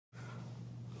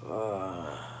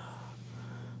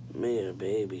Me a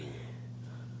baby.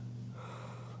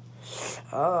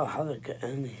 هذا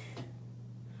كأني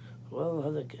والله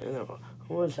هذا كأني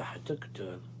هو صحتك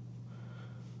دول.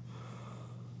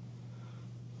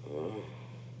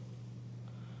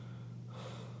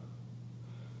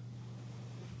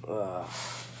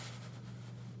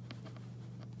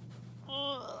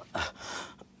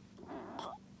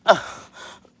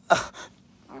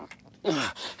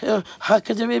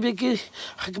 هكذا بيبيكي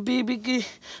حق بيبيكي.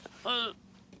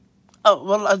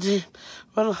 والله عظيم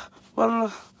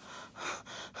والله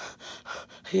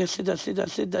هي سيدة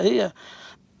هي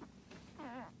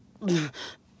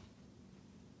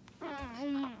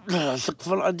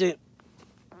استغفر الله العظيم.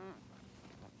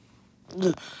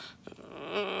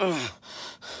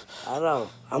 Hello,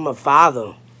 I'm a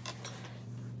father.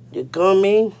 You call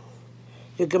me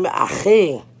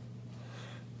أخي.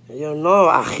 You know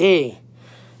أخي.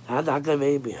 هذا حق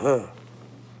baby, huh?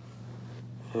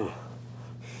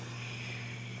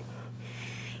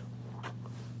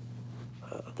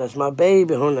 That's my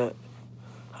baby هنا.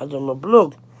 هذا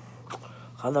مبروك.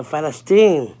 هذا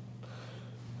فلسطين.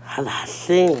 هذا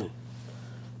حسين.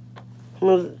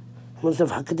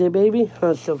 شوف حقتي baby.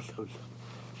 ها شوف.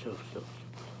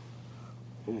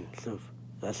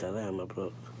 يا سلام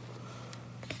مبروك.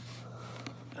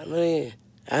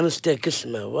 أنا استيك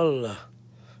اسمه والله.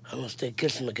 أنا استيك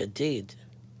اسمه جديد.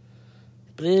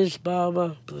 Please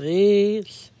بابا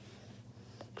please.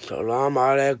 السلام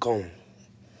عليكم.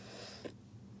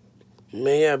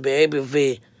 مية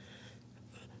بيبي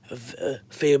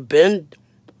في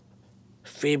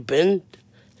بنت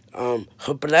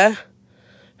هبلة.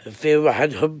 في واحد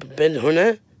بنت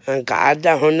هنا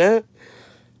قاعدة هنا.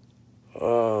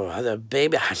 هذا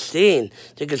بيبي حسين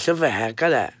تقدر تشوفه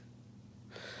هكذا.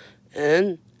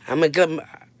 and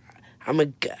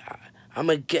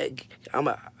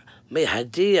مي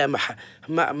هدية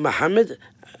محمد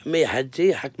مي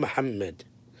هدية حق محمد.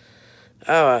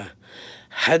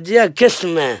 هدية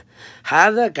كسمة.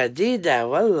 هذا جديدة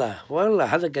والله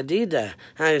هذا جديدة.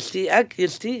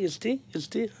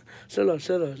 يستي سلو.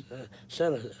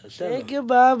 Thank you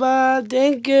بابا.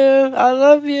 Thank you. I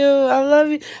love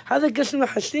you. هذا كسمة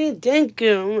حسين. Thank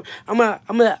you. أما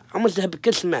تحب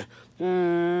كسمة.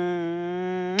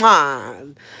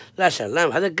 لا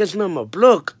سلام. هذا كسمة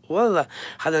مبروك والله.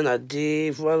 هذا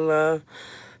نظيف والله.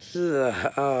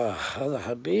 هذا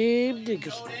حبيبتي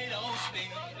كسمة.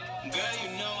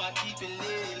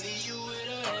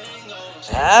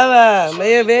 هلا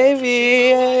مية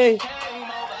بيبي.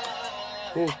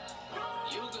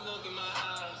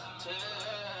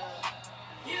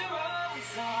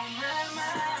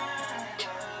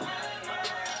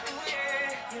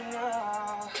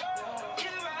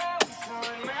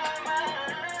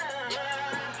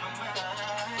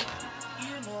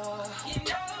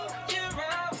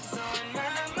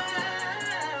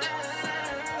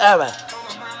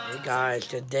 Hey guys,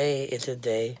 today is a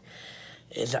day.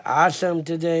 It's awesome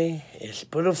today. It's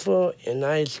beautiful and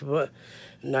nice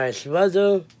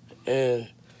weather, and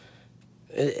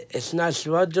it's nice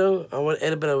weather. I want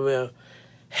everybody to wear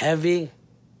heavy.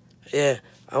 Yeah,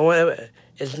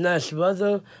 it's nice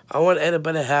weather. I want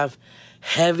everybody to have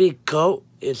heavy coat.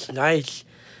 It's nice.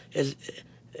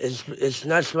 It's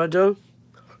nice weather.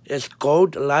 It's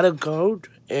cold, a lot of cold,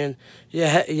 and you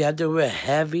have to wear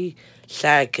heavy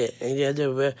jacket, and you have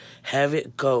to wear heavy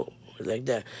coat like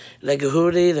that, like a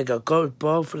hoodie, like a coat,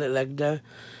 both like that.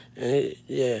 And,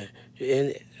 yeah,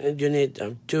 and you need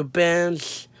two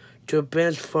pants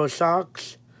for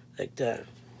socks, like that.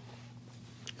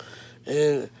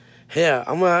 And here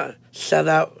I want to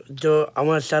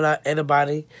shout out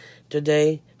everybody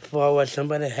today for when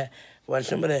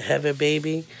somebody have a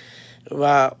baby.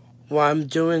 While I'm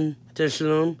doing this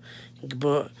room,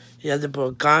 you have to put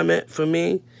a comment for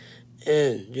me,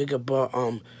 and you can put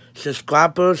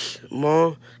subscribers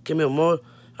more. Give me a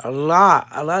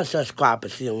lot of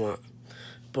subscribers you want.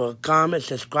 Put comment,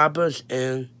 subscribers,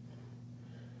 and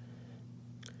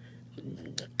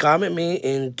comment me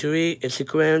in Twitter,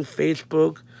 Instagram,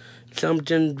 Facebook,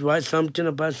 write something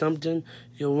about something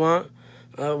you want,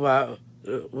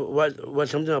 what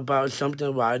something about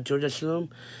something while I do this room,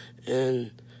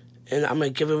 and I'm gonna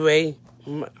give away.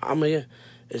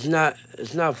 It's not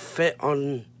fit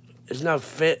on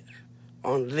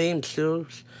lame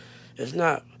shoes. It's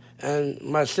not, and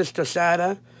my sister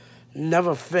Sarah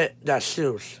never fit that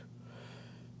shoes.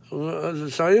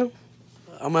 Sorry,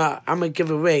 I'm gonna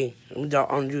give away on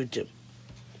YouTube.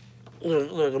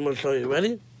 Look, I'm gonna show you.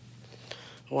 Ready?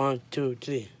 1, 2,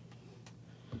 3.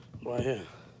 Right here.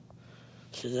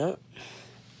 See that?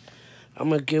 I'm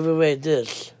gonna give away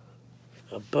this.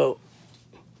 A boat.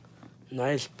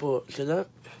 Nice boat. See that?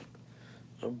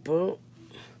 a boat.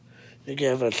 You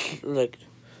can have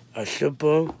a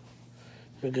super.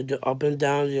 You can do up and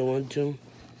down if you want to.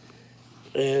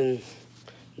 And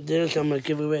this, I'm going to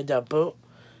give away that boat.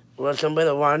 Well,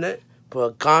 somebody want it, put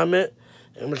a comment,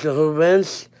 and Mr. Who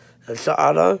wins, it's the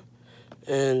other.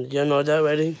 And you know that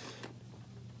already.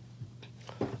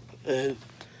 And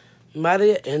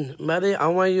Maddie, I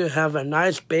want you to have a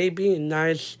nice baby,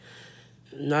 nice,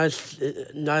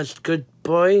 good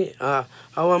boy. I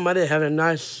want Maddie to have a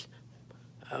nice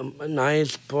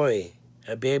boy,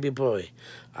 a baby boy.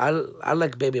 I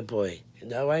like baby boy.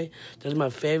 That way, that's my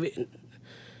favorite.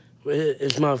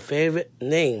 It's my favorite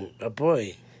name, a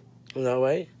boy. That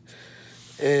way,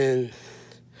 and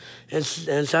it's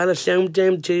not the same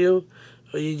thing to you.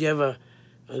 Or you give a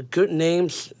good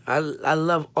names. I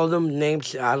love all them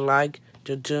names I like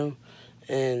to do,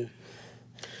 and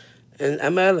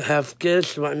I'm gonna have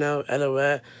kids right now.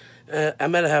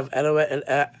 I'm gonna have Edward and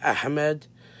Ahmed,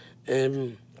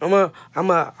 and I'm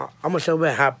gonna show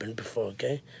what happened before.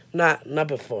 Okay, not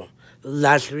before.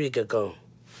 Last week ago.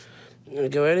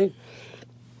 Okay, ready?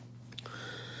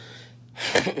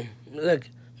 Look,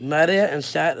 Maria and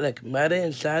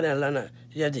and Lana.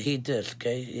 You have to hear this,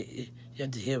 okay? You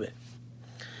have to hear it.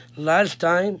 Last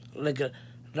time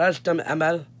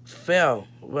Amal fell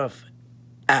with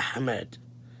Ahmed,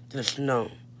 the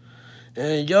snow.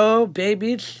 And your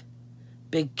babies,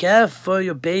 be careful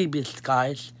your babies,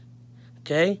 guys.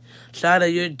 Okay? Shout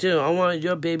out you too. I want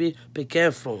your baby, be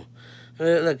careful.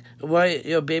 Look, when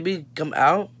your baby come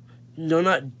out, do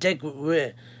not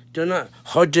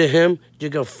hold to him, you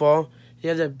can fall. You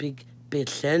have to be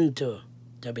gentle,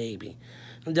 the baby.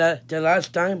 The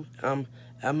last time,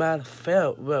 Amal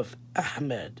fell with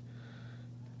Ahmed,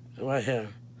 right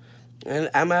here. And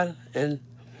Amal,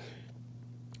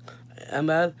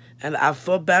 and I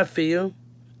feel bad for you.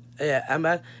 Yeah,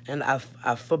 Amal, and I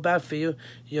feel bad for you.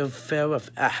 You fell with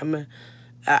Ahmed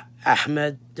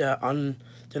on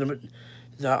the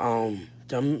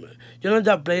you know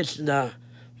that place, the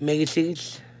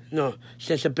Macy's? No,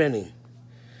 Sesame.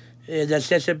 Yeah, the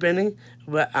Sesame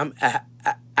where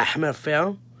Ahmed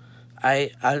fell.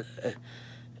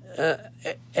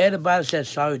 Everybody said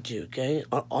sorry to you, okay?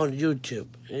 On YouTube,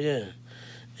 yeah.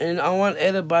 And I want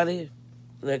everybody,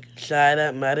 like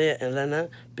Sarah, Maria, and Lena,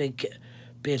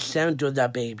 be sent to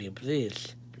that baby,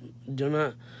 please. Do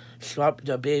not swap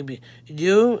the baby.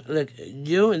 You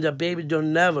and the baby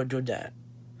don't never do that.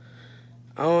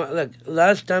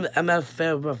 Last time Ahmed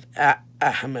fell with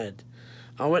Ahmed.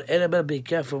 I want everybody to be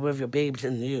careful with your babies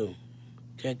and you.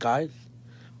 Okay, guys?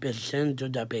 Be sent to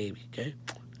the baby, okay?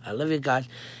 I love you guys.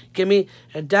 Give me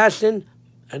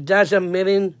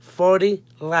 1,040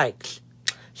 likes.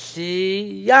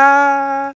 See ya!